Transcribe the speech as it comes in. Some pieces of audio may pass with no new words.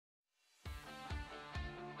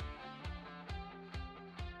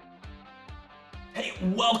Hey,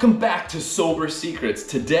 welcome back to Sober Secrets.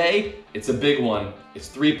 Today, it's a big one. It's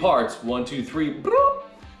 3 parts. 1, 2, 3.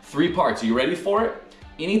 3 parts. Are you ready for it?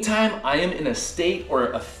 Anytime I am in a state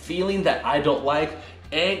or a feeling that I don't like,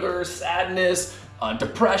 anger, sadness,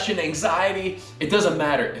 depression, anxiety, it doesn't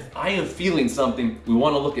matter. If I am feeling something, we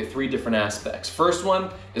want to look at 3 different aspects. First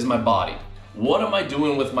one is my body. What am I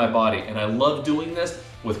doing with my body? And I love doing this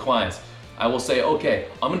with clients. I will say, okay,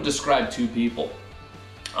 I'm going to describe 2 people.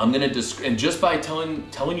 I'm gonna and just by telling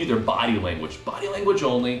you their body language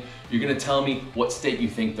only, you're gonna tell me what state you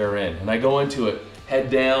think they're in. And I go into it, head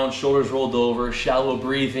down, shoulders rolled over, shallow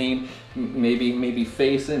breathing, maybe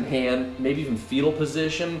face and hand, maybe even fetal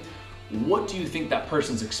position. What do you think that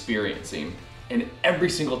person's experiencing? And every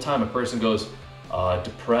single time a person goes,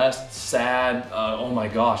 depressed, sad, oh my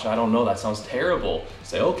gosh, I don't know, that sounds terrible.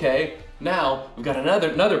 Say, okay. Now, we've got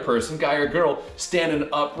another person, guy or girl, standing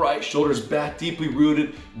upright, shoulders back, deeply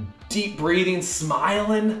rooted, deep breathing,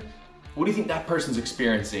 smiling. What do you think that person's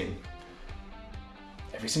experiencing?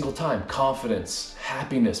 Every single time, confidence,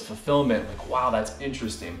 happiness, fulfillment, like, wow, that's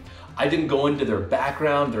interesting. I didn't go into their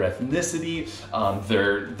background, their ethnicity,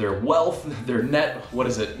 their wealth, their net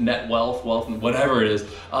wealth, whatever it is.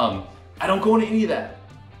 I don't go into any of that.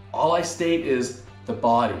 All I state is the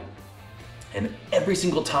body. And every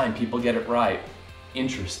single time people get it right.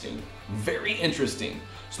 Interesting, very interesting.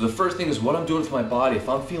 So the first thing is what I'm doing with my body. If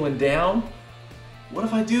I'm feeling down, what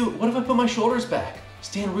if I do? What if I put my shoulders back?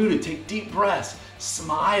 Stand rooted, take deep breaths,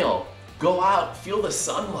 smile, go out, feel the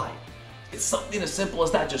sunlight. It's something as simple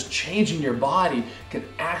as that. Just changing your body can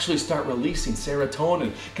actually start releasing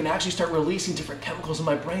serotonin, can actually start releasing different chemicals in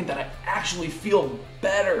my brain that I actually feel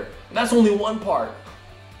better. And that's only one part.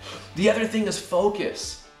 The other thing is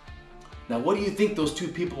focus. Now, what do you think those 2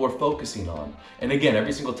 people were focusing on? And again,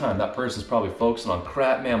 every single time, that person's probably focusing on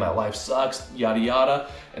crap, man, my life sucks, yada yada.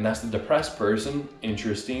 And that's the depressed person,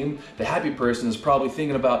 interesting. The happy person is probably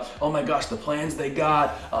thinking about, oh my gosh, the plans they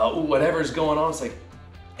got, whatever's going on. It's like,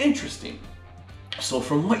 interesting. So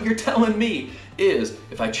from what you're telling me is,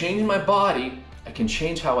 if I change my body, I can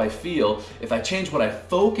change how I feel. If I change what I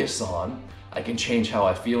focus on, I can change how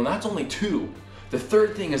I feel. And that's only 2. The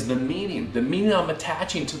third thing is the meaning I'm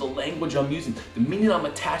attaching to the language I'm using, the meaning I'm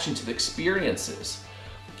attaching to the experiences.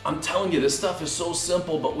 I'm telling you, this stuff is so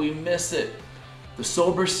simple, but we miss it. The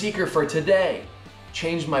sober secret for today: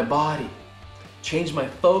 change my body, change my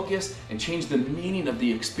focus, and change the meaning of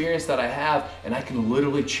the experience that I have, and I can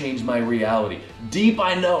literally change my reality. Deep,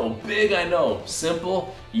 I know. Big, I know.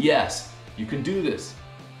 Simple, yes. You can do this.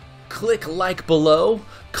 Click like below,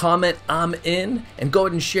 comment I'm in, and go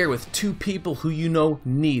ahead and share with 2 people who you know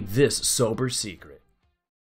need this sober secret.